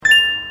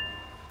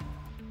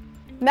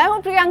मैं हूं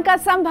प्रियंका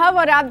संभव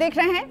और आप देख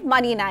रहे हैं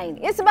मनी 9।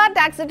 इस बार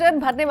टैक्स रिटर्न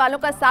भरने वालों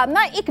का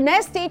सामना एक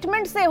नए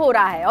स्टेटमेंट से हो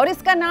रहा है और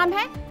इसका नाम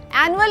है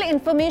एनुअल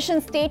इंफॉर्मेशन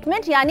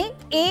स्टेटमेंट यानी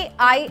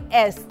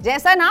AIS।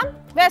 जैसा नाम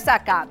वैसा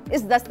काम।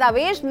 इस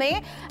दस्तावेज में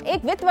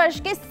एक वित्त वर्ष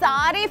के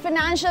सारे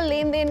फाइनेंशियल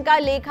लेन देन का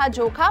लेखा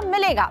जोखा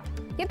मिलेगा।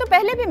 ये तो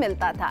पहले भी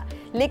मिलता था,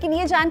 लेकिन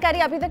ये जानकारी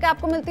अभी तक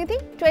आपको मिलती थी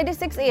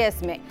 26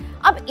 AS में।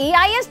 अब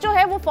AIS जो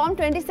है वो फॉर्म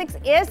 26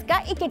 AS का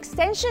एक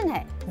एक्सटेंशन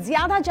है।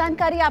 ज्यादा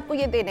जानकारी आपको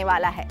ये देने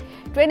वाला है।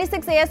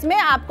 26 AS में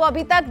आपको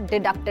अभी तक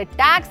डिडक्टेड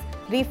टैक्स,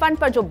 रिफंड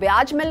पर जो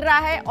ब्याज मिल रहा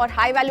है और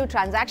हाई वैल्यू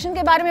ट्रांजैक्शन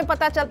के बारे में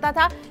पता चलता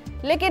था,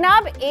 लेकिन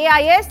अब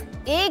AIS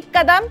एक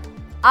कदम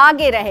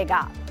आगे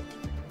रहेगा।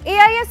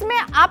 AIS में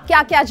आप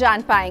क्या क्या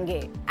जान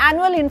पाएंगे?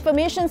 एनुअल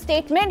इंफॉर्मेशन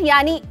स्टेटमेंट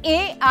यानी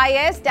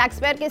AIS टैक्स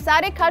पेयर के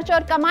सारे खर्च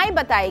और कमाई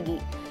बताएगी।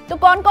 तो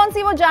कौन कौन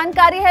सी वो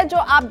जानकारी है जो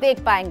आप देख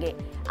पाएंगे?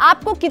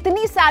 आपको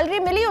कितनी सैलरी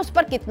मिली, उस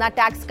पर कितना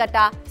टैक्स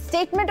कटा,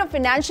 स्टेटमेंट ऑफ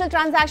फाइनेंशियल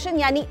ट्रांजैक्शन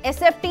यानी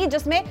SFT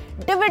जिसमें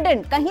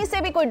डिविडेंड, कहीं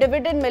से भी कोई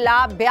डिविडेंड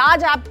मिला,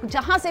 ब्याज आप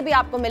जहां से भी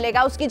आपको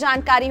मिलेगा उसकी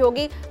जानकारी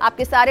होगी,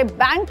 आपके सारे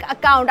बैंक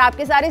अकाउंट,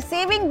 आपके सारे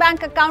सेविंग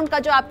बैंक अकाउंट का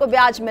जो आपको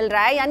ब्याज मिल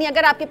रहा है, यानी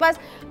अगर आपके पास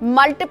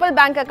मल्टीपल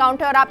बैंक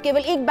अकाउंट है और आप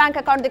केवल एक बैंक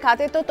अकाउंट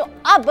दिखाते तो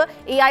अब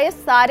AIS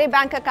सारे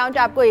बैंक अकाउंट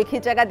आपको एक ही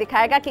जगह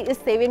दिखाएगा कि इस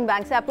सेविंग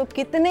बैंक से आपको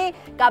कितने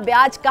का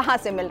ब्याज कहां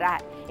से मिल रहा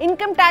है।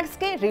 इनकम टैक्स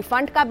के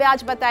रिफंड का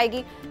ब्याज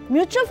बताएगी।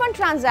 म्यूचुअल फंड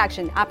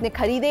ट्रांजैक्शन आपने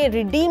खरीदे,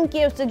 रिडीम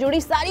किए, उससे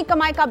जुड़ी सारी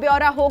कमाई का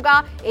ब्यौरा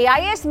होगा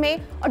AIS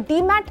में। और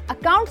डीमैट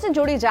अकाउंट से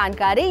जुड़ी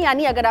जानकारी,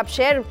 यानी अगर आप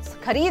शेयर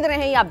खरीद रहे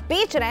हैं या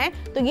बेच रहे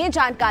हैं तो ये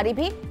जानकारी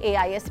भी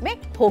AIS में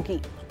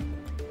होगी।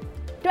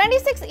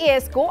 26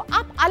 AS को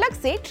आप अलग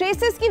से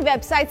ट्रेसेस की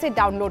वेबसाइट से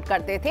डाउनलोड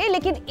करते थे,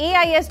 लेकिन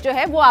AIS जो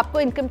है वो आपको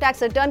इनकम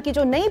टैक्स रिटर्न की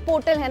जो नई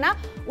पोर्टल है ना,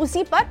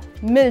 उसी पर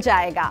मिल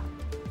जाएगा।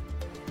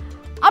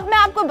 अब मैं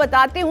आपको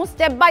बताती हूँ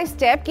स्टेप बाय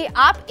स्टेप कि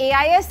आप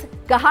AIS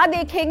कहां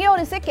देखेंगे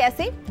और इसे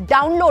कैसे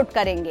डाउनलोड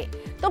करेंगे।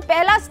 तो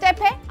पहला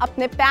स्टेप है,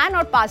 अपने पैन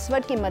और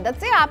पासवर्ड की मदद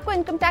से आपको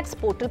इनकम टैक्स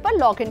पोर्टल पर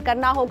लॉग इन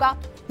करना होगा।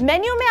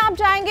 मेन्यू में आप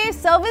जाएंगे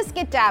सर्विस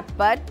के टैब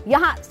पर।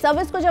 यहाँ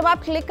सर्विस को जब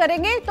आप क्लिक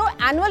करेंगे तो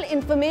एनुअल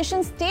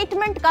इंफॉर्मेशन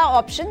स्टेटमेंट का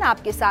ऑप्शन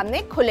आपके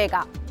सामने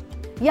खुलेगा।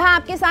 यहाँ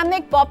आपके सामने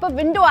एक पॉपअप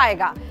विंडो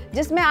आएगा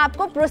जिसमें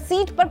आपको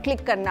प्रोसीड पर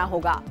क्लिक करना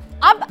होगा।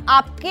 अब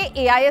आपके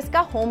AIS का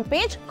होम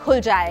पेज खुल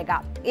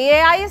जाएगा।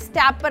 AIS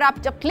टैब पर आप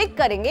जब क्लिक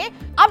करेंगे,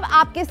 अब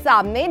आपके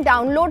सामने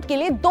डाउनलोड के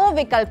लिए दो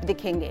विकल्प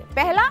दिखेंगे।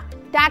 पहला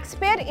टैक्स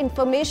पेयर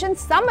इंफॉर्मेशन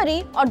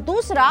समरी और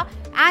दूसरा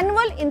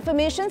एनुअल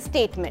इंफॉर्मेशन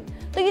स्टेटमेंट।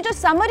 तो ये जो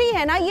समरी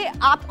है ना, ये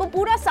आपको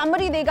पूरा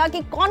समरी देगा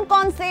कि कौन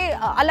कौन से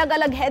अलग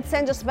अलग हेड्स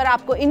हैं जिस पर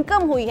आपको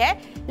इनकम हुई है,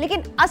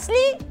 लेकिन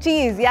असली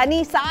चीज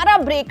यानी सारा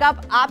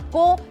ब्रेकअप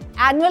आपको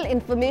एनुअल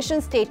इंफॉर्मेशन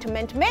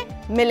स्टेटमेंट में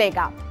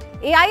मिलेगा।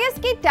 AIS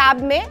के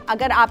टैब में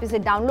अगर आप इसे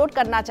डाउनलोड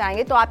करना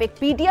चाहेंगे तो आप एक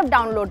PDF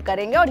डाउनलोड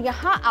करेंगे और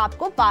यहाँ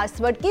आपको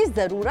पासवर्ड की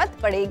जरूरत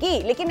पड़ेगी,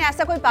 लेकिन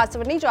ऐसा कोई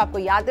पासवर्ड नहीं जो आपको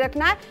याद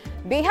रखना है।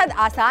 बेहद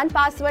आसान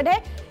पासवर्ड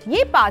है।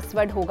 ये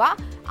पासवर्ड होगा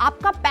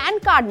आपका पैन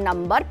कार्ड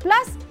नंबर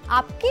प्लस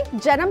आपकी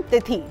जन्म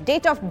तिथि,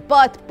 डेट ऑफ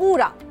बर्थ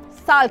पूरा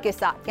साल के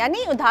साथ।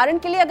 यानी उदाहरण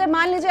के लिए अगर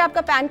मान लीजिए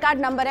आपका पैन कार्ड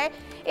नंबर है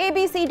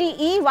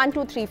ABCDE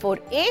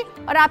 1234A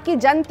और आपकी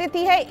जन्म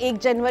तिथि है 1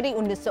 जनवरी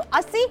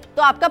 1980,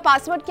 तो आपका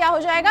पासवर्ड क्या हो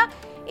जाएगा?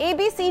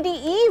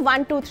 ABCDE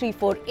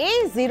 1234A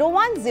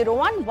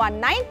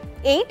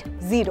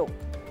 01011980।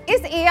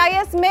 इस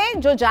AIS में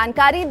जो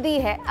जानकारी दी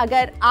है,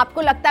 अगर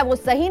आपको लगता है वो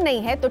सही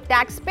नहीं है तो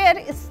टैक्स पेयर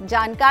इस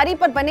जानकारी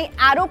पर बने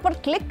एरो पर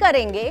क्लिक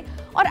करेंगे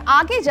और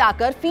आगे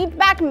जाकर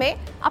फीडबैक में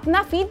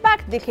अपना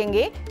फीडबैक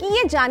दिखेंगे कि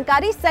ये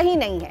जानकारी सही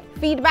नहीं है।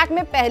 फीडबैक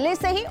में पहले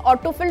से ही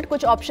ऑटो फिल्ड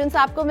कुछ ऑप्शंस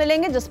आपको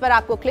मिलेंगे जिस पर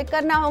आपको क्लिक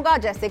करना होगा,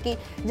 जैसे कि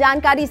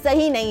जानकारी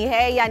सही नहीं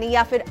है यानी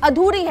या फिर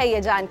अधूरी है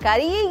ये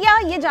जानकारी, या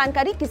ये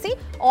जानकारी किसी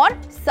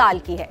और साल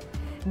की है।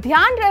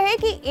 ध्यान रहे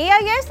कि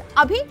AIS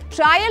अभी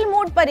ट्रायल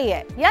मोड पर ही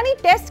है, यानी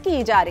टेस्ट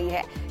की जा रही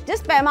है।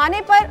 जिस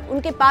पैमाने पर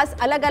उनके पास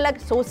अलग अलग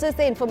सोर्सेज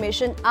से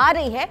इंफॉर्मेशन आ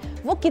रही है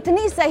वो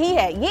कितनी सही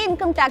है, ये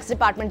इनकम टैक्स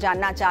डिपार्टमेंट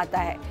जानना चाहता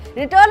है।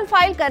 रिटर्न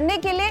फाइल करने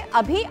के लिए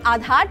अभी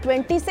आधार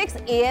 26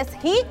 AS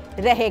ही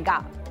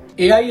रहेगा।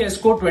 AIS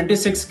को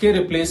 26 के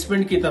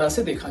रिप्लेसमेंट की तरह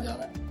से देखा जा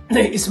रहा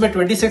है। इसमें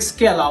 26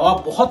 के अलावा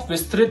बहुत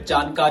विस्तृत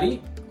जानकारी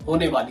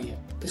होने वाली है।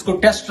 इसको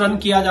टेस्ट रन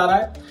किया जा रहा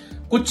है।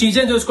 कुछ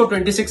चीजें जो इसको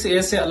 26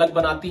 AS से अलग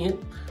बनाती हैं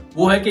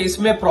वो है कि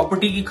इसमें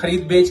प्रॉपर्टी की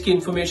खरीद बेच की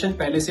इंफॉर्मेशन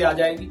पहले से आ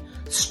जाएगी,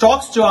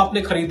 स्टॉक्स जो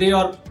आपने खरीदे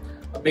और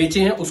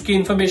बेचे हैं उसकी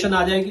इंफॉर्मेशन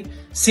आ जाएगी,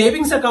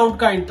 सेविंग्स अकाउंट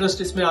का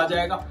इंटरेस्ट इसमें आ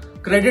जाएगा,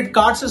 क्रेडिट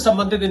कार्ड से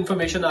संबंधित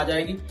इंफॉर्मेशन आ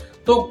जाएगी।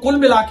 तो कुल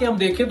मिला के हम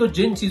देखें तो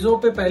जिन चीजों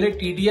पे पहले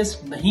TDS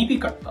नहीं भी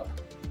कटता था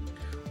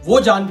वो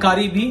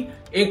जानकारी भी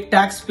एक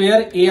टैक्स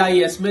पेयर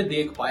AIS में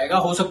देख पाएगा।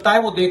 हो सकता है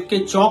वो देख के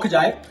चौंक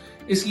जाए,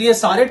 इसलिए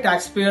सारे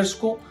टैक्स पेयर्स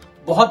को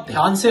बहुत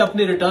ध्यान से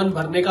अपनी रिटर्न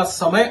भरने का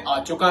समय आ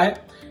चुका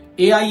है।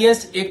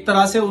 AIS एक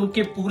तरह से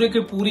उनके पूरे के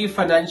पूरी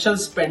फाइनेंशियल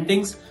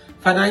स्पेंडिंग्स,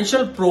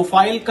 फाइनेंशियल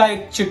प्रोफाइल का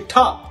एक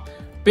चिट्ठा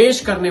पेश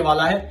करने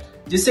वाला है,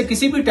 जिससे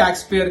किसी भी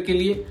टैक्स पेयर के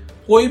लिए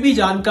कोई भी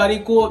जानकारी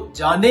को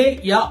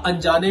जाने या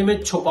अनजाने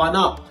में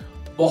छुपाना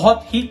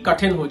बहुत ही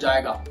कठिन हो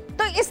जाएगा।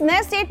 तो इस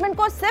नए स्टेटमेंट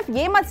को सिर्फ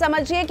ये मत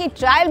समझिए कि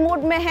ट्रायल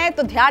मोड में है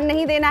तो ध्यान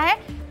नहीं देना है।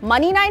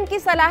 मनी 9 की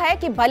सलाह है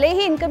कि भले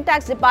ही इनकम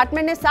टैक्स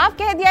डिपार्टमेंट ने साफ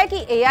कह दिया है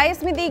कि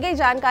AIS में दी गई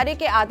जानकारी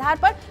के आधार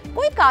पर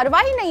कोई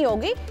कार्रवाई नहीं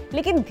होगी,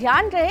 लेकिन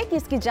ध्यान रहे कि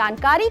इसकी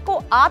जानकारी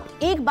को आप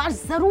एक बार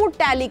जरूर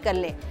टैली कर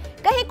लें।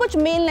 कहीं कुछ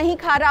मेल नहीं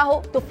खा रहा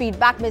हो तो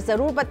फीडबैक में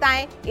जरूर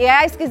बताएं।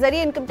 AIS के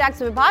जरिए इनकम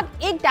टैक्स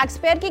विभाग एक टैक्स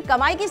पेयर की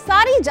कमाई की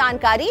सारी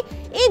जानकारी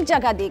एक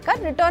जगह देकर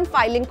रिटर्न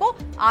फाइलिंग को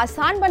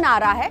आसान बना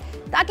रहा है,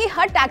 ताकि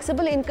हर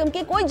टैक्सेबल इनकम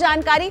की कोई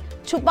जानकारी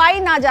छुपाई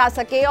ना जा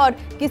सके और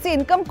किसी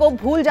इनकम को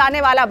भूल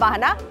जाने वाला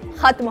बहाना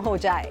खत्म हो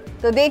जाए।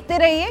 तो देखते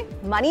रहिए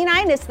मनी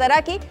 9 इस तरह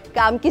की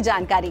काम की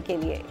जानकारी के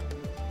लिए।